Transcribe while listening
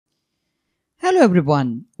Hello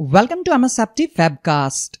everyone, welcome to MSFT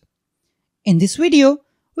Webcast. In this video,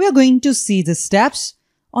 we are going to see the steps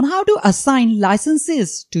on how to assign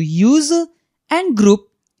licenses to user and group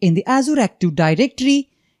in the Azure Active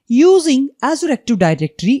Directory using Azure Active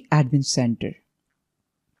Directory Admin Center.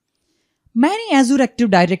 Many Azure Active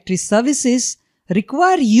Directory services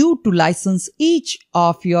require you to license each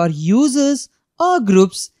of your users or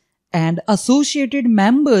groups and associated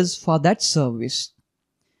members for that service.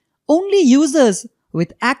 Only users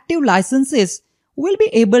with active licenses will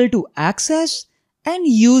be able to access and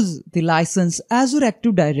use the licensed Azure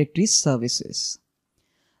Active Directory services.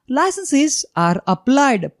 Licenses are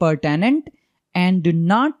applied per tenant and do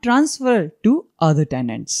not transfer to other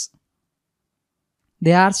tenants.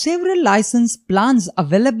 There are several license plans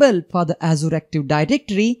available for the Azure Active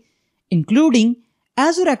Directory, including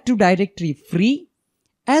Azure Active Directory Free,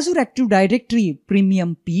 Azure Active Directory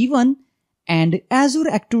Premium P1, and Azure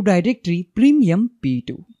Active Directory Premium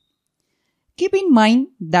P2. Keep in mind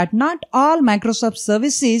that not all Microsoft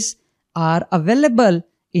services are available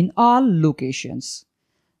in all locations.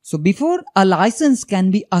 So before a license can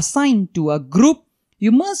be assigned to a group,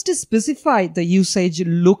 you must specify the usage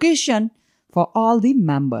location for all the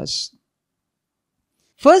members.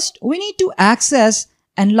 First, we need to access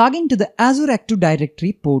and log into the Azure Active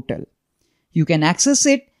Directory portal. You can access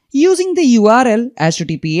it using the URL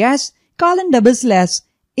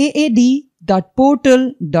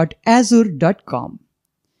https://aad.portal.azure.com.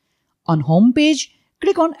 On home page,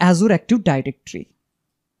 click on Azure Active Directory.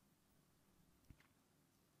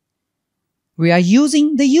 We are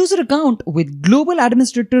using the user account with global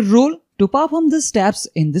administrator role to perform the steps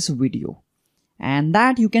in this video, and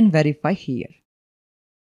that you can verify here.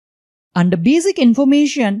 Under basic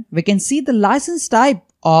information, we can see the license type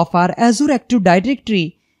of our Azure Active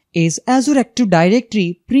Directory is Azure Active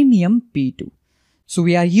Directory Premium P2. So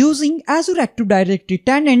we are using Azure Active Directory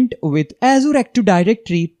tenant with Azure Active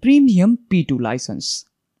Directory Premium P2 license.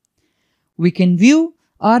 We can view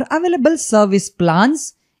our available service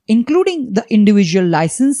plans, including the individual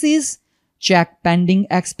licenses, check pending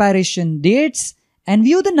expiration dates, and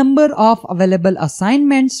view the number of available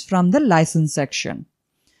assignments from the license section.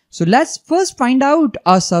 So let's first find out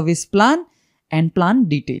our service plan and plan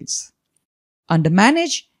details. Under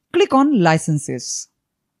Manage, click on Licenses.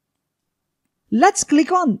 Let's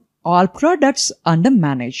click on All Products under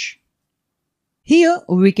Manage. Here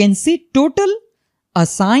we can see total,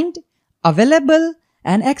 assigned, available,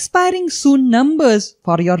 and expiring soon numbers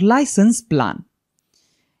for your license plan.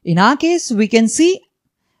 In our case, we can see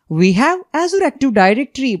we have Azure Active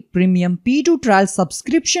Directory Premium P2 trial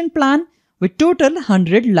subscription plan with total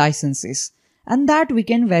 100 licenses, and that we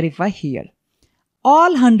can verify here.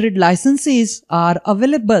 All 100 licenses are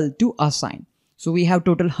available to assign. So we have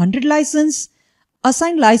total 100 license,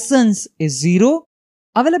 assigned license is 0,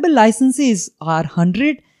 available licenses are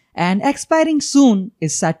 100, and expiring soon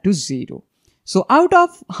is set to 0. So out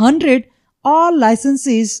of 100, all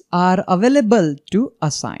licenses are available to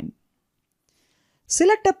assign.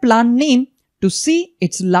 Select a plan name to see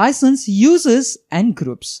its license users and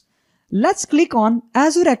groups. Let's click on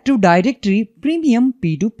Azure Active Directory Premium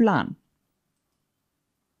P2 plan.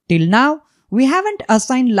 Till now, we haven't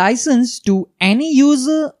assigned license to any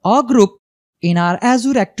user or group in our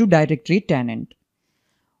Azure Active Directory tenant.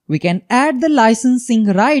 We can add the licensing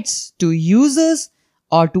rights to users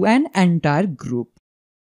or to an entire group.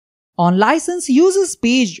 On License Users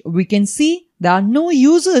page, we can see there are no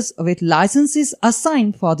users with licenses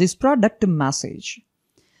assigned for this product message.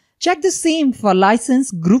 Check the same for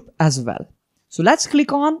License Group as well. So let's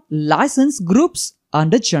click on License Groups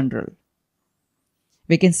under General.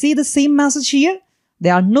 We can see the same message here.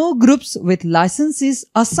 There are no groups with licenses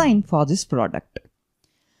assigned for this product.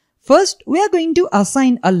 First, we are going to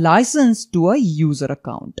assign a license to a user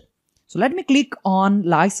account. So let me click on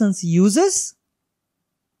License Users.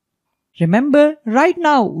 Remember, right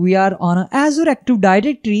now we are on an Azure Active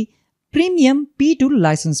Directory Premium P2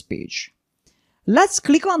 license page. Let's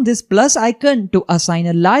click on this plus icon to assign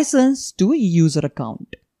a license to a user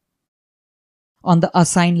account. On the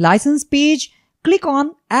Assign License page, click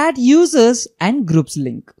on Add Users and Groups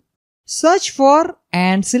link. Search for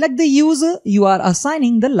and select the user you are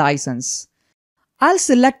assigning the license. I'll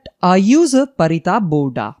select our user Parita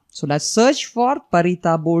Boda. So let's search for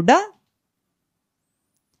Parita Boda.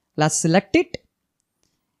 Let's select it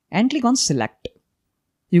and click on Select.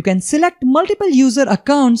 You can select multiple user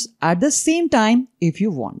accounts at the same time if you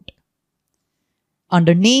want.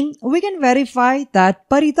 Under Name, we can verify that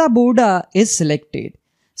Parita Boda is selected.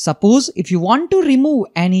 Suppose if you want to remove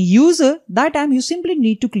any user, that time you simply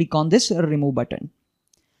need to click on this remove button.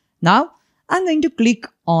 Now I'm going to click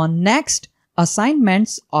on Next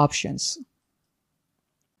assignments options.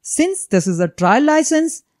 Since this is a trial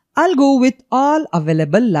license, I'll go with all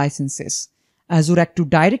available licenses. Azure Active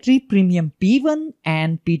Directory Premium P1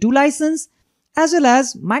 and P2 license, as well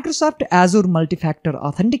as Microsoft Azure Multi-Factor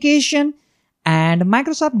Authentication and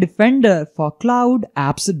Microsoft Defender for Cloud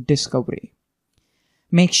Apps Discovery.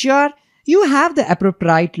 Make sure you have the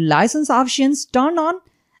appropriate license options turned on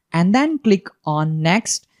and then click on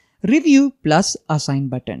Next, Review plus Assign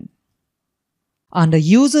button. Under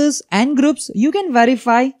Users and Groups, you can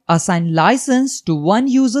verify Assign License to one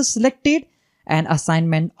user selected, and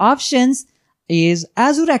assignment options is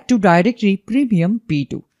Azure Active Directory Premium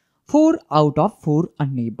P2, 4 out of 4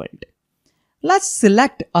 enabled. Let's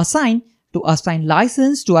select Assign to assign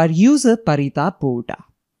license to our user Parita Boda.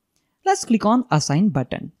 Let's click on Assign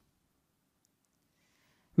button.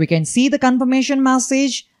 We can see the confirmation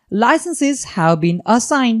message. Licenses have been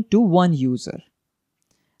assigned to one user.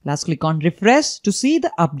 Let's click on Refresh to see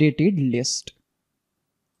the updated list.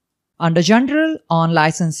 Under General, on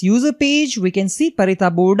License User page, we can see Parita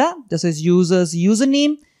Boda. This is user's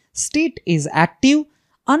username. State is active.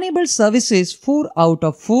 Enabled services 4 out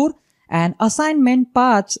of 4 and assignment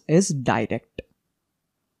paths is direct.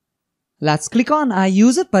 Let's click on our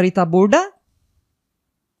user Parita Boda.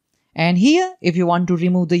 And here, if you want to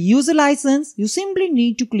remove the user license, you simply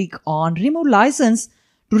need to click on Remove License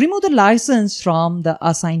to remove the license from the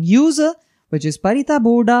assigned user, which is Parita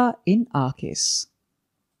Boda in our case.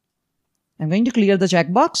 I'm going to clear the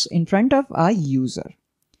checkbox in front of our user.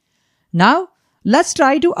 Now, let's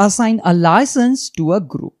try to assign a license to a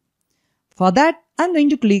group. For that, I'm going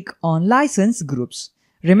to click on License Groups.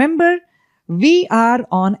 Remember, we are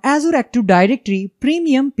on Azure Active Directory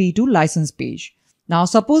Premium P2 license page. Now,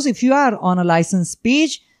 suppose if you are on a license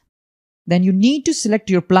page, then you need to select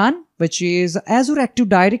your plan, which is Azure Active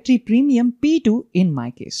Directory Premium P2 in my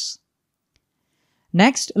case.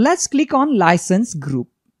 Next, let's click on License Group.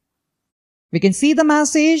 We can see the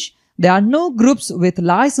message. There are no groups with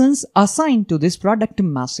license assigned to this product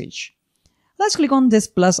message. Let's click on this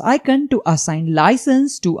plus icon to assign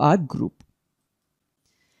license to our group.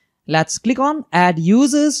 Let's click on Add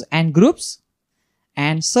Users and Groups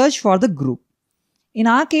and search for the group. In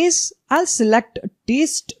our case, I'll select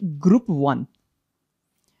Test Group 1.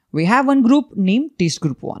 We have one group named Test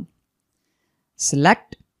Group 1.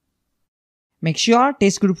 Select. Make sure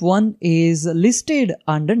Test Group 1 is listed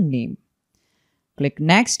under Name. Click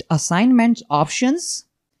Next, Assignments Options.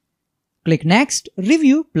 Click Next,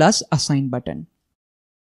 Review plus Assign button.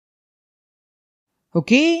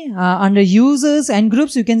 Okay, under Users and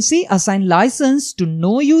Groups, you can see Assign License to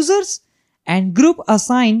no users and Group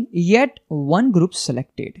Assign yet one group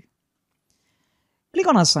selected. Click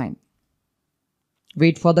on Assign.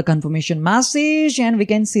 Wait for the confirmation message and we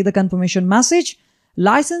can see the confirmation message.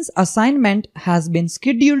 License assignment has been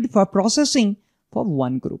scheduled for processing for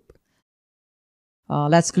one group.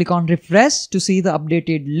 Let's click on Refresh to see the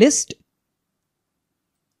updated list.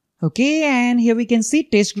 Okay, and here we can see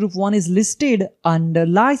Test Group 1 is listed under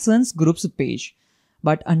License Groups page.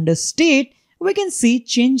 But under State, we can see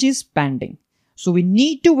changes pending. So we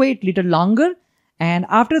need to wait a little longer and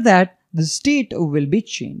after that, the state will be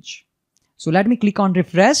changed. So let me click on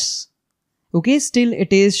Refresh. Okay, still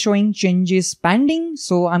it is showing changes pending.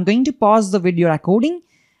 So I'm going to pause the video recording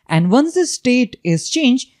and once the state is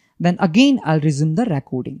changed, then again I'll resume the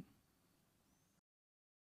recording.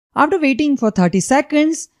 After waiting for 30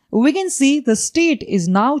 seconds, we can see the state is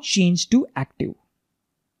now changed to active.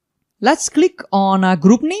 Let's click on a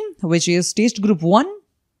group name, which is Test Group 1.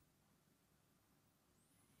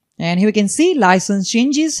 And here we can see license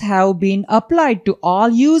changes have been applied to all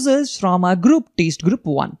users from our group Test Group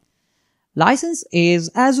 1. License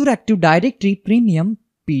is Azure Active Directory Premium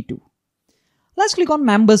P2. Let's click on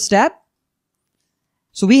Members tab.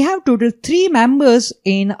 So we have total 3 members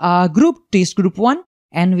in our group Test Group 1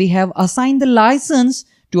 and we have assigned the license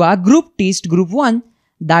to our group Test Group 1.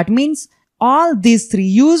 That means all these 3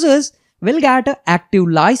 users will get an active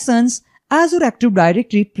license Azure Active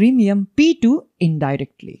Directory Premium P2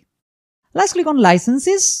 indirectly. Let's click on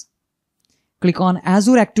Licenses. Click on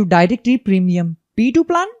Azure Active Directory Premium P2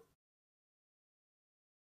 plan.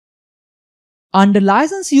 Under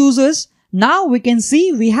License Users, now we can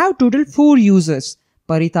see we have total 4 users.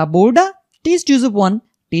 Parita Boda, Test User 1,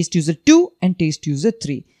 Test User 2 and Test User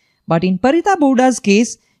 3. But in Parita Boda's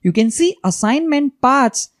case, you can see assignment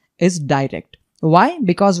paths is direct. Why?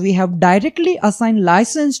 Because we have directly assigned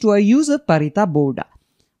license to a user Parita Boda.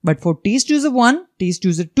 But for Test User 1, Test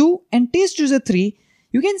User 2 and Test User 3,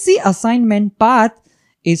 you can see assignment path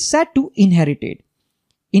is set to inherited.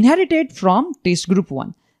 Inherited from Test Group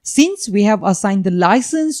 1. since we have assigned the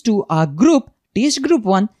license to our group, test group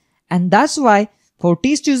 1, and that's why for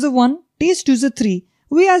test user 1, test user 3,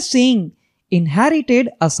 we are saying inherited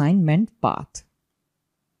assignment path.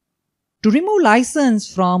 To remove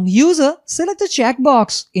license from user, select the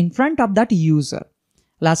checkbox in front of that user.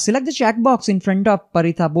 Let's select the checkbox in front of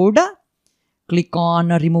Paritha Boda. Click on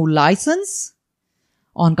remove license.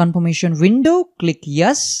 On confirmation window, click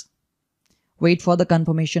yes. Wait for the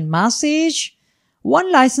confirmation message.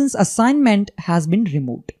 One license assignment has been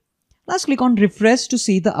removed. Let's click on refresh to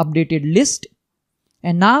see the updated list.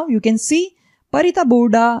 And now you can see Paritha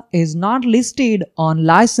Boda is not listed on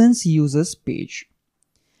license users page.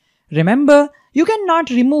 Remember, you cannot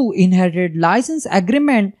remove inherited license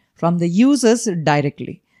agreement from the users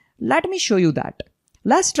directly. Let me show you that.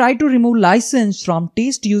 Let's try to remove license from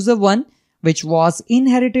test user 1, which was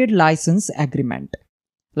inherited license agreement.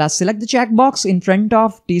 Let's select the checkbox in front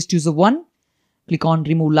of test user 1. Click on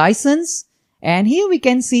remove license. And here we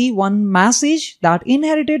can see one message that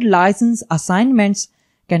inherited license assignments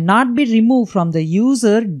cannot be removed from the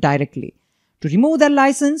user directly. To remove their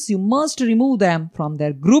license, you must remove them from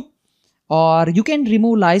their group, or you can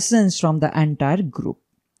remove license from the entire group.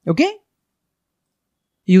 Okay?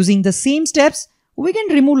 Using the same steps, we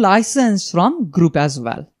can remove license from group as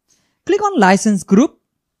well. Click on license group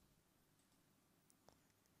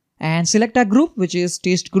and select a group which is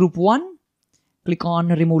test group 1. Click on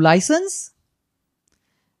remove license.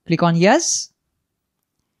 Click on yes.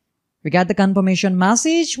 We get the confirmation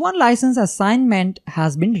message. One license assignment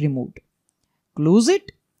has been removed. Close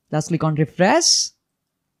it. Let's click on refresh.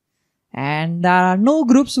 And there are no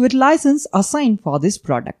groups with license assigned for this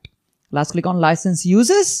product. Let's click on license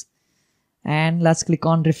users. And let's click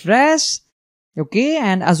on refresh. Okay,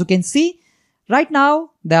 and as you can see, right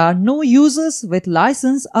now there are no users with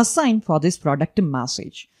license assigned for this product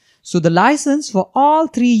message. So the license for all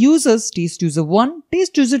three users, test user 1,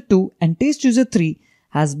 test user 2 and test user 3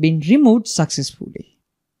 has been removed successfully.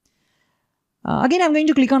 Again, I'm going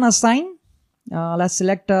to click on assign. Let's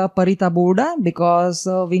select Paritha Boda because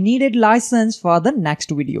we needed license for the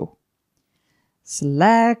next video.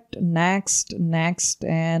 Select next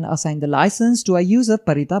and assign the license to a user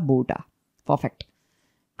Paritha Boda. Perfect.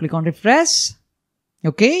 Click on refresh.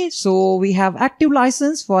 Okay, so we have active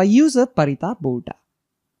license for user Paritha Boda.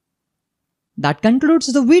 That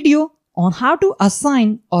concludes the video on how to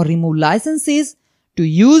assign or remove licenses to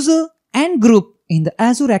user and group in the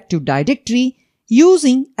Azure Active Directory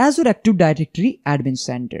using Azure Active Directory Admin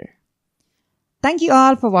Center. Thank you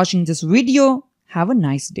all for watching this video. Have a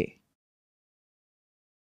nice day.